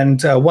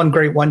 And one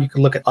great one, you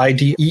can look at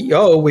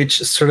IDEO, which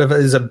sort of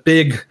is a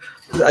big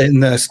in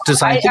the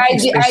design.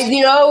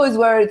 IDEO is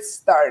where it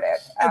started.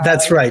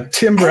 That's right.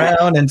 Tim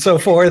Brown and so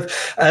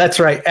forth. That's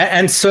right.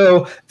 And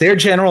so their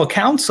general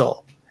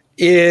counsel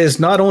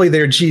is not only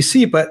their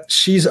GC, but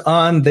she's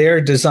on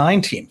their design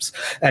teams.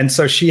 And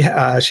so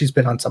she's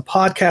been on some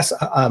podcasts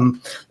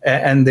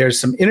and there's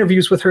some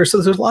interviews with her.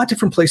 So there's a lot of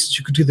different places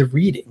you could do the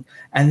reading,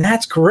 and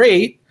that's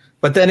great,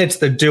 but then it's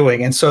the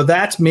doing. And so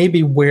that's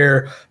maybe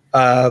where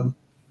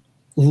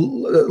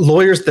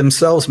lawyers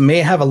themselves may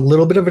have a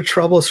little bit of a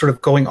trouble sort of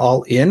going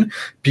all in,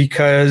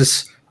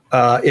 because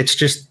It's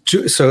just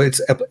so it's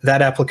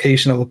that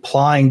application of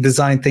applying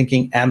design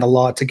thinking and the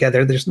law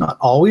together. There's not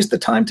always the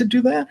time to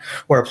do that,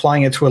 or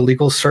applying it to a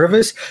legal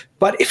service.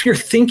 But if you're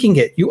thinking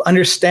it, you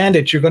understand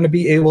it, you're going to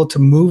be able to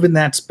move in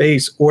that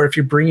space. Or if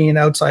you're bringing in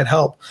outside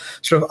help,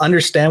 sort of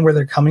understand where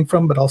they're coming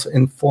from, but also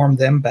inform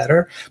them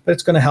better. But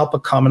it's going to help a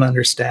common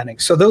understanding.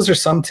 So those are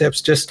some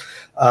tips. Just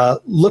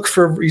look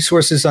for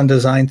resources on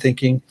design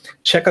thinking.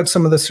 Check out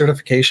some of the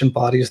certification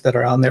bodies that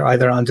are on there,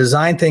 either on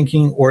design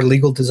thinking or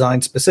legal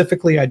design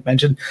specifically. I'd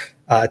mentioned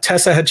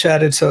Tessa had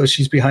chatted, so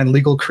she's behind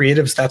Legal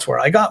Creatives. That's where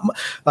I got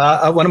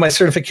one of my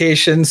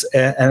certifications,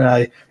 and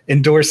I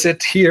endorse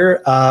it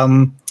here.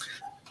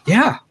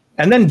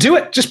 And then do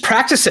it. Just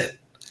practice it.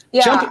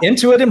 Yeah. Jump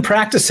into it and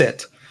practice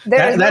it.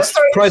 That's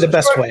probably the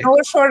best way. No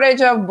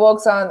shortage of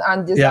books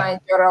on design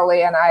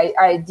generally, and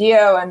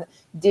IDEO and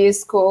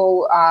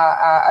D-School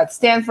at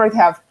Stanford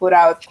have put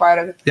out quite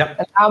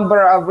a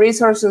number of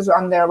resources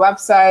on their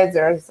website.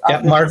 There's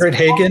Margaret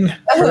Hagan.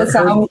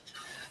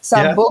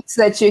 Some books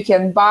that you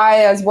can buy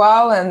as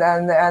well, and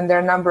there are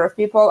a number of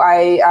people.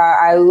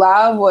 I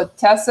love what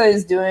Tessa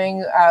is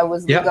doing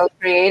with Legal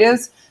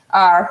Creatives.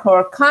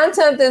 Her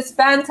content is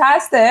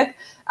fantastic.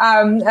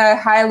 I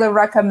highly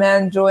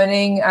recommend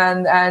joining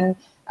and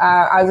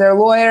other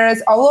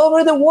lawyers all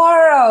over the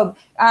world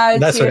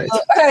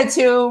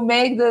to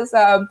make this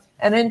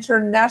an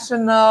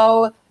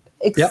international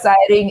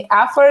exciting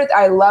effort.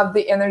 I love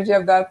the energy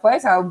of that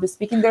place. I'll be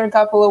speaking there in a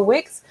couple of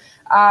weeks.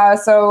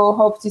 So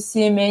hope to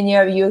see many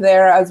of you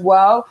there as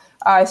well.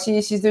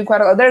 She's doing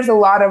quite a lot. There's a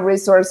lot of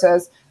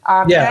resources.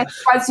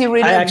 Once you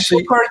read a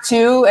book or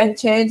two and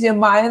change your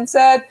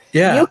mindset,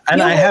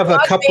 I have a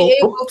couple.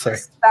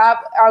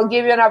 I'll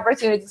give you an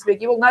opportunity to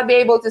speak. You will not be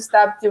able to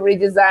stop to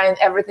redesign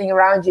everything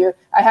around you.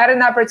 I had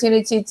an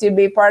opportunity to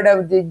be part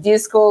of the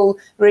D-School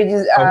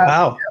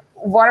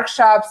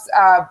workshops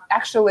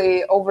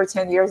actually over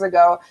 10 years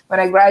ago when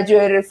I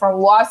graduated from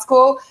law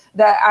school,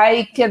 that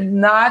I could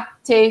not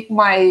take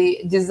my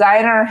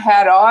designer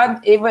hat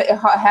on, even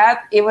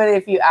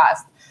if you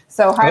asked.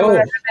 So highly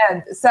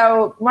recommend.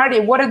 So Marty,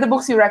 what are the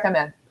books you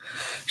recommend?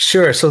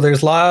 Sure. So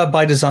there's Law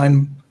by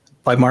Design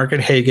by Margaret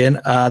Hagan.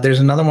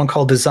 There's another one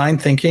called Design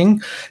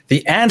Thinking,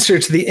 The Answer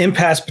to the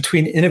Impasse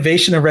Between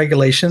Innovation and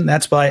Regulation.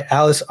 That's by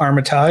Alice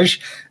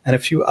Armitage and a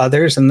few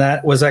others. And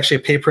that was actually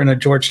a paper in a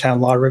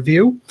Georgetown Law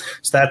Review.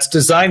 So that's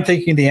Design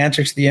Thinking, The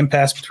Answer to the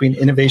Impasse Between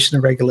Innovation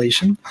and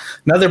Regulation.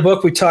 Another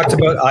book we talked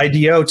about,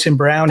 IDEO, Tim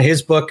Brown,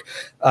 his book,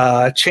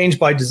 Change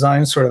by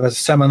Design, sort of a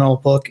seminal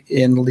book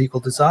in legal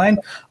design.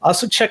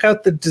 Also check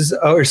out in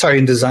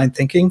Design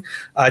Thinking.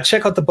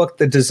 Check out the book,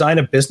 The Design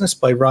of Business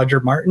by Roger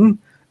Martin.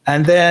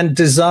 And then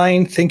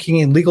Design Thinking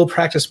in Legal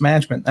Practice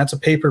Management. That's a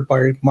paper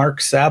by Mark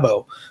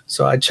Szabo.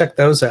 So I'd check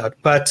those out.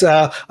 But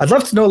I'd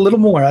love to know a little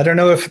more. I don't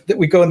know if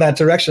we go in that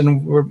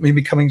direction. We're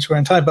maybe coming to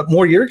our time, but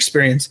more your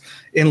experience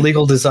in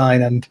legal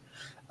design and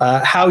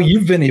how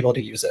you've been able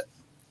to use it.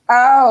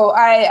 Oh,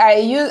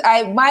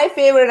 my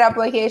favorite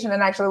application,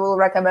 and actually will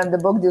recommend the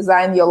book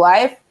Design Your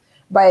Life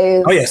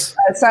by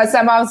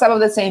some of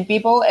the same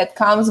people. It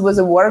comes with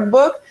a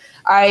workbook.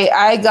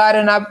 I got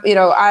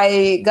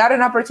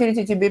an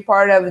opportunity to be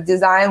part of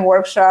design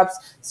workshops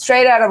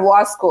straight out of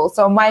law school.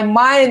 So my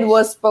mind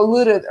was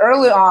polluted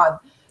early on.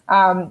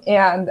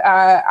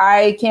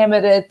 I came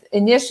at it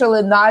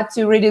initially not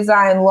to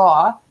redesign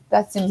law.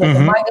 That seems like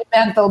a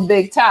monumental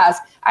big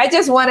task. I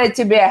just wanted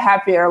to be a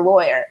happier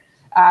lawyer.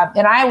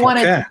 And I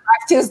wanted to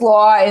practice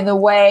law in a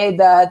way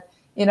that,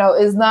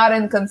 is not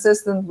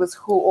inconsistent with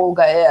who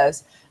Olga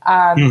is.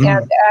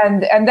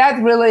 And that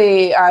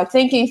really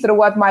thinking through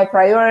what my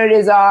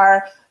priorities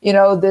are,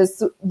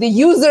 the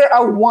user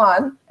of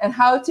one and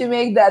how to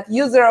make that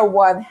user of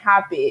one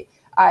happy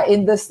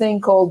in this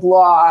thing called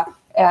law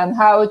and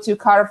how to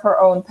carve her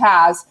own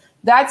path.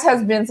 That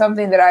has been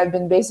something that I've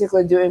been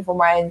basically doing for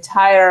my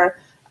entire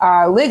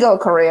legal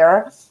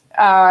career.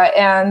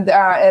 And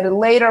it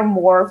later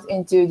morphed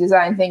into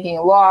design thinking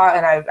law.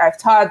 And I've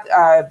taught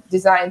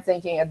design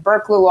thinking at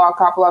Berkeley Law a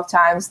couple of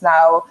times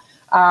now.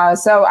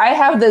 So I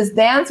have this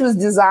dance with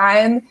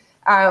design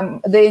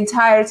the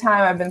entire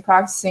time I've been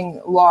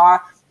practicing law,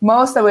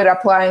 most of it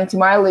applying to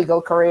my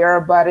legal career,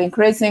 but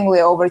increasingly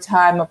over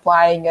time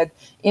applying it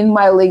in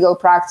my legal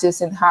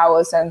practice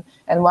in-house. And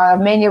one of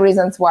many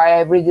reasons why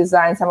I've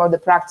redesigned some of the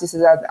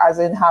practices as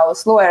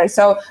in-house lawyer.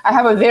 So I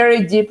have a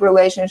very deep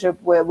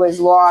relationship with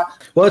law.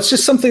 Well, it's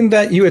just something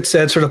that you had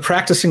said, sort of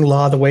practicing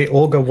law the way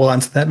Olga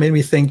wants. That made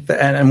me think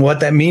that, and what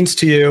that means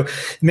to you,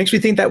 it makes me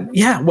think that,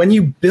 when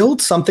you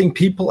build something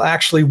people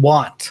actually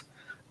want,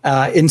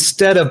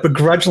 instead of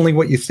begrudgingly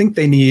what you think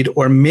they need,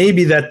 or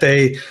maybe that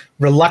they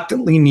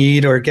reluctantly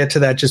need or get to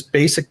that just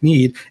basic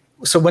need.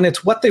 So when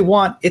it's what they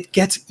want, it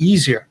gets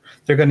easier.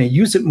 They're going to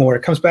use it more.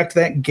 It comes back to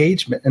that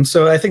engagement. And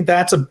so I think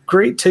that's a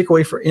great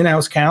takeaway for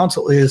in-house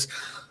counsel is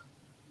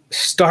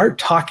start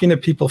talking to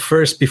people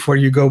first before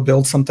you go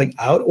build something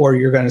out, or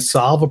you're going to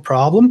solve a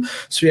problem.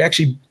 So you're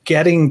actually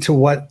getting to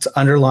what's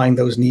underlying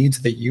those needs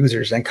of the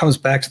users, and it comes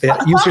back to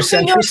that user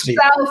centricity.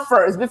 Yourself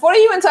first, before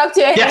you even talk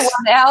to anyone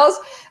else,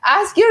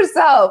 ask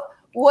yourself,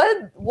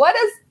 what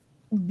is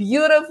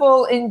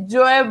beautiful,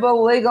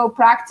 enjoyable legal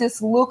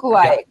practice look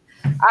like?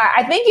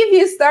 I think if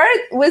you start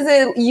with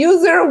a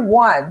user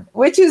one,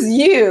 which is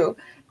you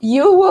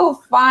will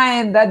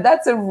find that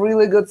that's a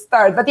really good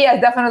start. But yeah,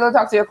 definitely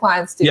talk to your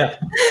clients too. Yeah.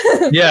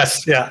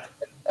 Yes. Yeah.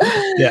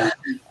 Yeah.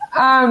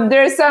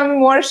 There's some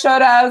more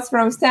shout outs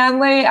from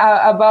Stanley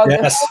about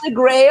the holy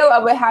grail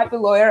of a happy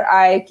lawyer.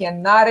 I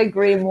cannot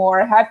agree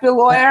more. Happy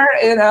lawyer,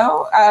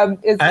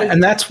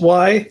 and that's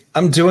why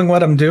I'm doing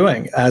what I'm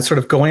doing, sort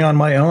of going on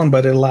my own,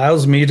 but it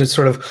allows me to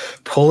sort of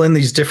pull in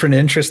these different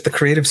interests, the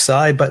creative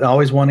side, but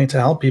always wanting to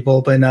help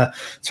people, but in a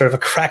sort of a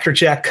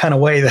crackerjack kind of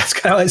way. That's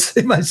kind of how I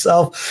see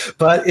myself.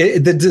 But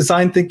the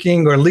design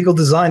thinking or legal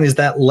design is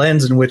that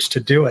lens in which to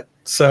do it.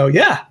 So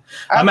yeah,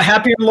 I'm a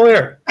happier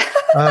lawyer.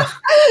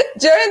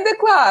 Join the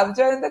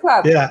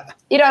club.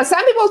 Yeah.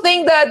 Some people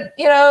think that,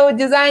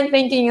 design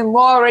thinking in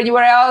law or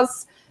anywhere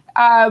else,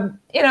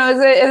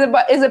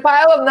 is a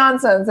pile of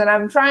nonsense. And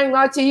I'm trying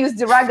not to use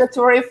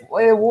derogatory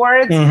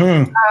words.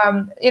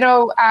 Mm-hmm.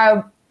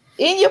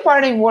 In your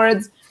parting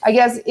words, I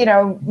guess,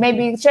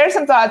 maybe share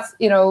some thoughts,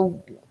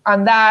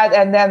 on that.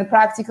 And then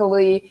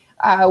practically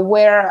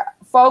where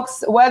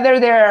folks, whether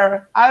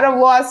they're out of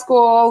law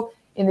school,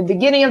 in the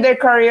beginning of their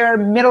career,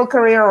 middle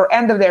career, or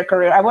end of their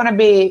career. I want to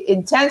be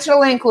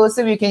intentionally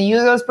inclusive. You can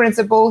use those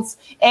principles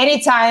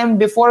anytime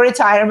before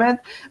retirement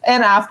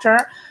and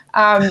after.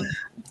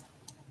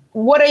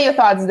 What are your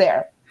thoughts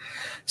there?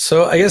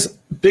 So I guess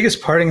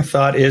biggest parting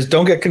thought is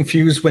don't get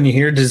confused when you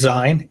hear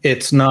design.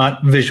 It's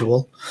not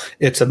visual.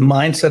 It's a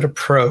mindset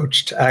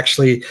approach to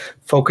actually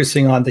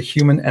focusing on the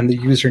human and the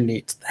user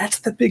needs. That's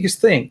the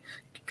biggest thing.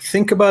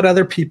 Think about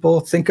other people,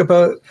 think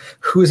about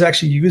who's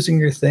actually using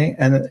your thing,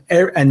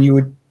 and you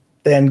would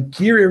then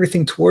gear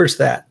everything towards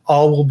that.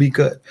 All will be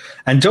good.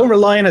 And don't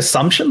rely on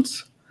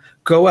assumptions.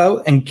 Go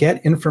out and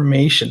get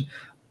information,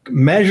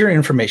 measure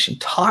information,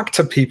 talk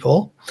to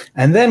people,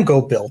 and then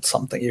go build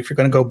something. If you're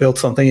going to go build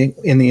something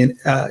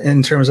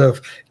in terms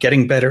of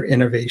getting better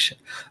innovation.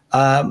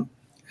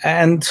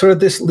 And sort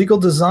of this legal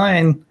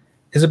design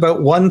is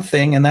about one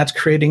thing, and that's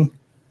creating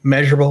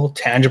measurable,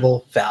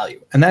 tangible value.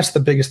 And that's the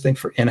biggest thing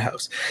for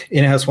in-house.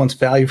 In-house wants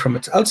value from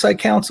its outside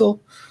counsel.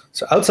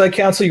 So outside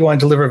counsel, you want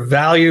to deliver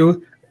value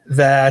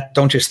that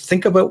don't just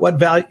think about what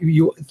value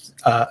you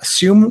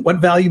assume what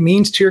value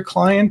means to your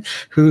client,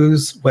 no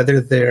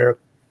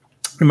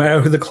matter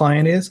who the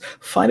client is,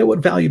 find out what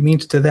value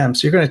means to them.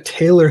 So you're going to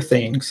tailor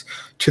things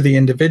to the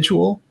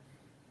individual.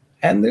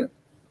 And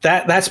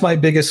that's my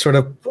biggest sort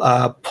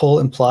of pull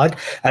and plug.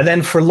 And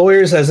then for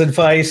lawyers as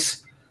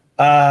advice,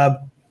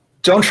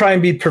 don't try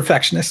and be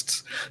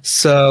perfectionists.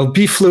 So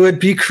be fluid,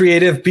 be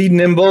creative, be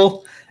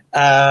nimble.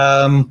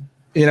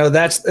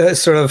 That's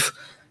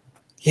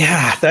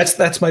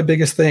that's my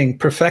biggest thing.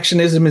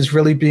 Perfectionism is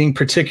really being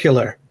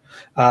particular,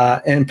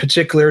 and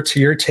particular to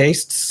your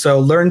tastes. So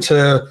learn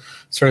to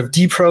sort of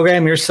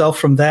deprogram yourself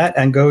from that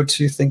and go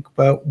to think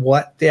about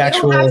what the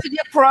actual. You don't have to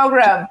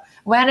deprogram.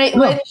 When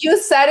you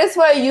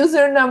satisfy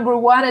user number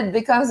one, it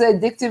becomes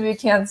addictive. You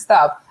can't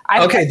stop.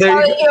 I'm telling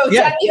you,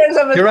 10 years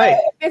of you're right.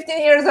 15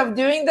 years of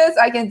doing this,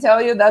 I can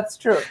tell you that's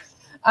true.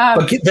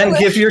 But then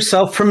give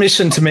yourself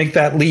permission to make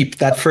that leap,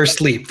 that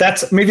first leap.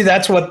 There's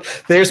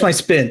my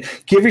spin.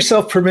 Give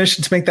yourself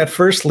permission to make that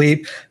first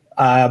leap.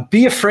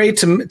 Be afraid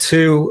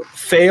to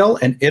fail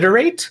and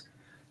iterate.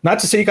 Not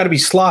to say you got to be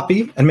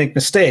sloppy and make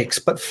mistakes,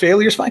 but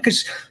failure's fine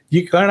because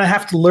you're going to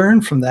have to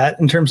learn from that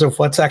in terms of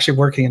what's actually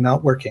working and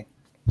not working.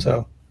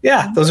 So,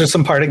 those are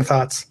some parting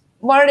thoughts.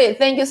 Marty,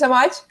 thank you so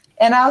much.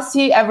 And I'll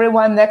see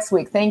everyone next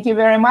week. Thank you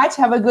very much.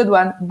 Have a good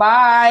one.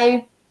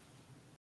 Bye.